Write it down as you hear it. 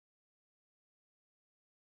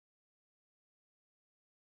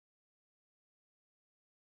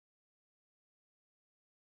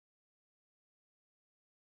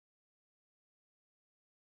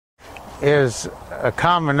is a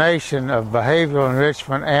combination of behavioral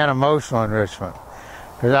enrichment and emotional enrichment.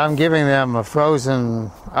 Because I'm giving them a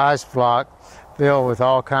frozen ice block filled with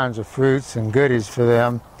all kinds of fruits and goodies for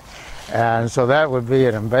them. And so that would be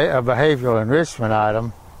a behavioral enrichment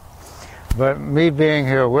item. But me being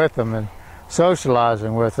here with them and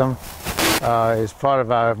socializing with them is part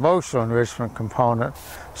of our emotional enrichment component.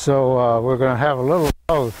 So we're going to have a little of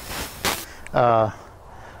both.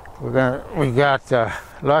 We got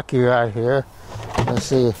Lucky right here. Let's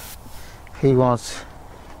see if he wants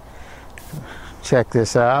to check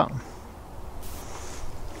this out.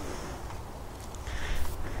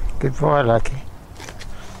 Good boy, Lucky.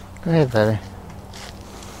 Go ahead, buddy.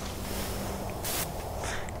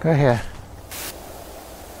 Go ahead.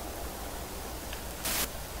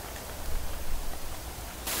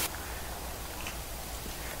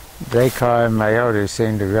 Dakar and Mayotte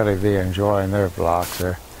seem to really be enjoying their blocks.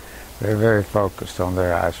 They're very focused on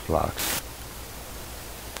their ice blocks.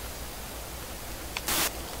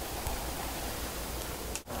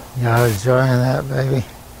 Y'all enjoying that, baby?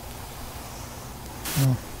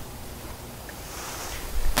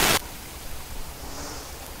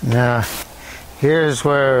 Now, here's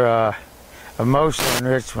where emotional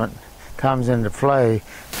enrichment comes into play.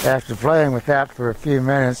 After playing with that for a few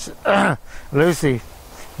minutes, Lucy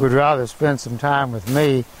would rather spend some time with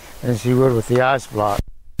me than she would with the ice block.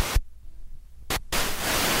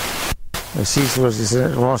 She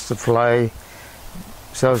wants to play,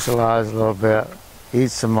 socialize a little bit, eat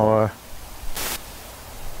some more.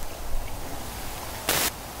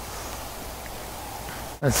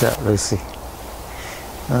 What's up, Lucy?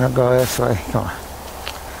 Wanna go this way? Come on.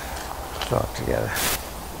 Talk together.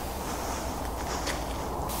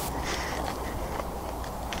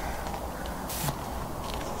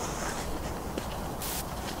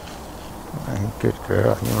 Good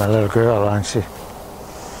girl. You're my little girl, aren't you?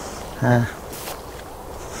 Huh?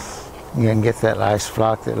 You can get that ice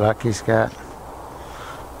block that Lucky's got.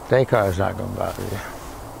 Dakar's not going to bother you.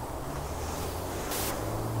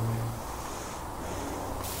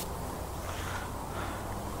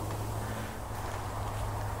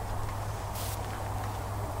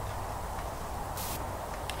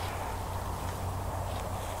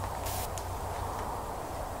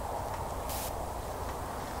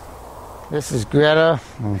 This is Greta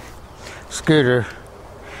and Scooter.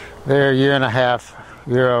 They're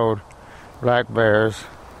 1.5-year-old black bears.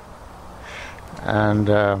 And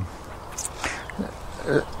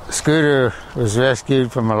Scooter was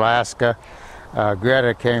rescued from Alaska.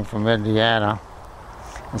 Greta came from Indiana.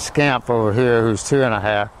 And Scamp over here, who's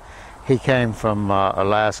 2.5, he came from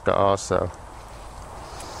Alaska also.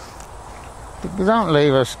 Don't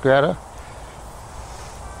leave us, Greta.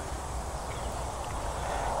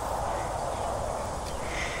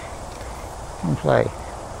 And play.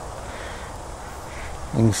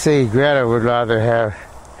 You can see Greta would rather have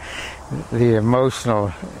the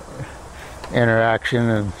emotional interaction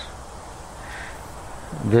and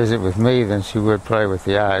visit with me than she would play with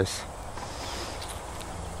the ice.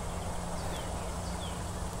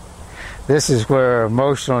 This is where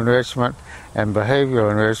emotional enrichment and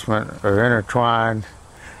behavioral enrichment are intertwined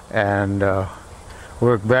and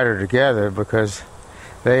work better together because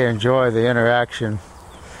they enjoy the interaction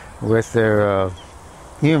with their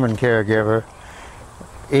human caregiver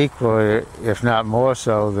equally, if not more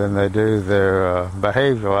so, than they do their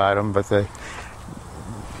behavioral item, but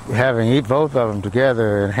having both of them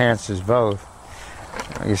together enhances both.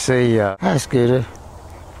 You see, hi Scooter.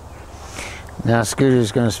 Now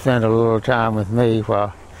Scooter's going to spend a little time with me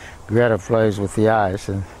while Greta plays with the ice,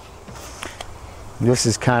 and this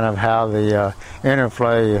is kind of how the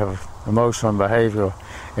interplay of emotional and behavioral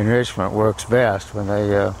enrichment works best, when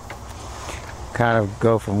they kind of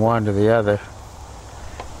go from one to the other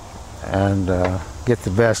and get the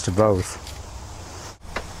best of both.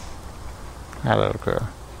 Hi, little girl.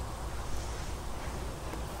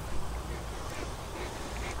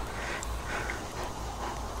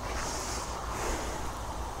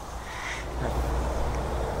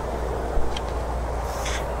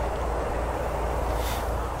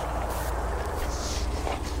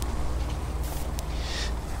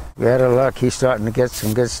 Better luck, he's starting to get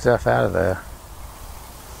some good stuff out of there.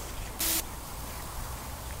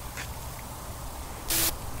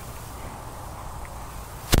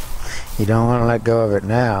 You don't want to let go of it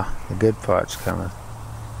now. The good part's coming.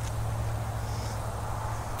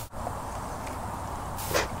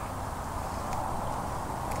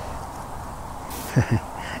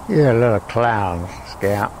 You're a little clown,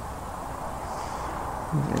 Scamp.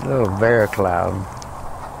 You're a little bear clown.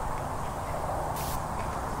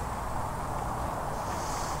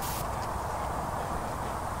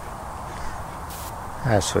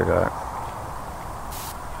 Hi, sweetheart.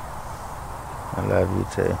 I love you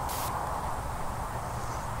too.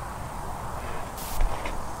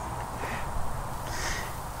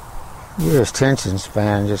 Your attention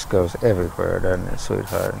span just goes everywhere, doesn't it,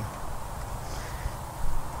 sweetheart?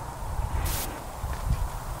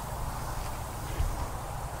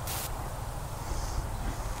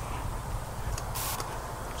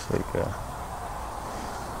 Sweet girl.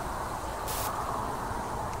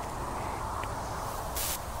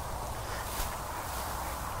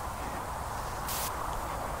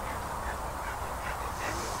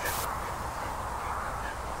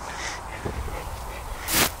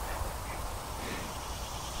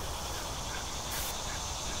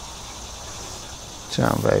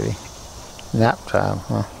 Come, baby. Nap time,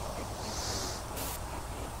 huh?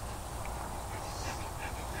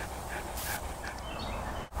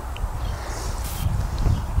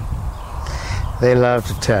 They love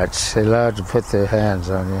to touch. They love to put their hands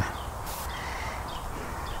on you.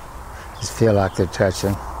 Just feel like they're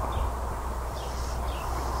touching.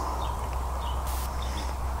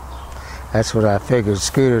 That's what I figured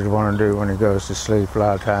Scooter'd want to do when he goes to sleep a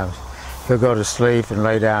lot of times. He'll go to sleep and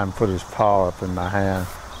lay down and put his paw up in my hand.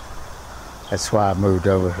 That's why I moved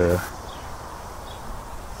over here.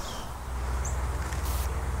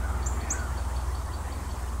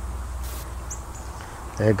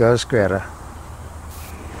 There goes Greta.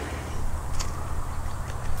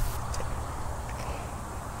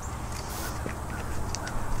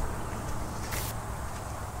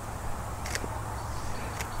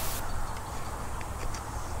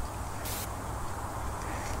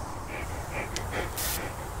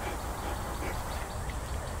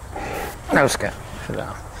 No, Scott, sit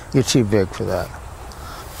down. You're too big for that.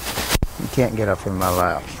 You can't get up in my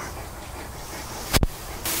lap.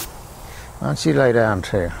 Why don't you lay down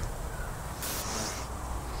too?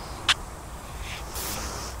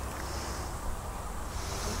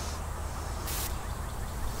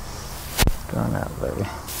 Go on out, baby.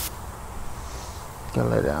 Go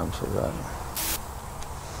lay down to that.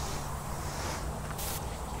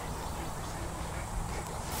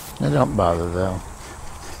 They don't bother though.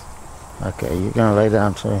 Okay, you're gonna lay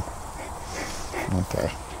down too?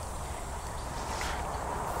 Okay.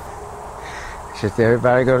 Just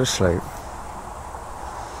everybody go to sleep.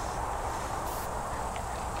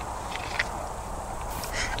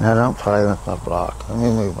 Now don't play with my block. Let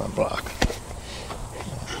me move my block.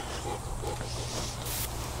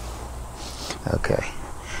 Okay.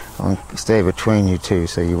 I'm gonna stay between you two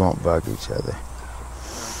so you won't bug each other.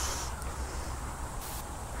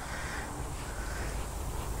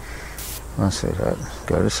 I'll say that.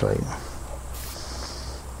 Go to sleep.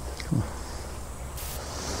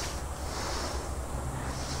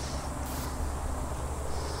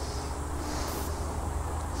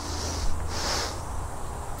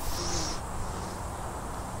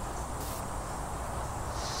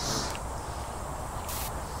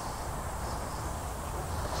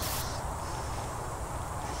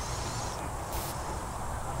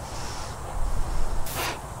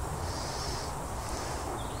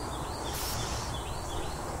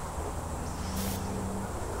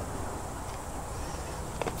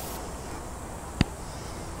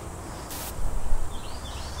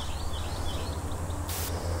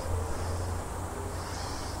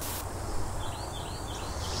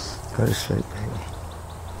 Go to sleep, baby.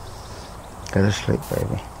 Go to sleep,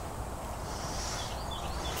 baby.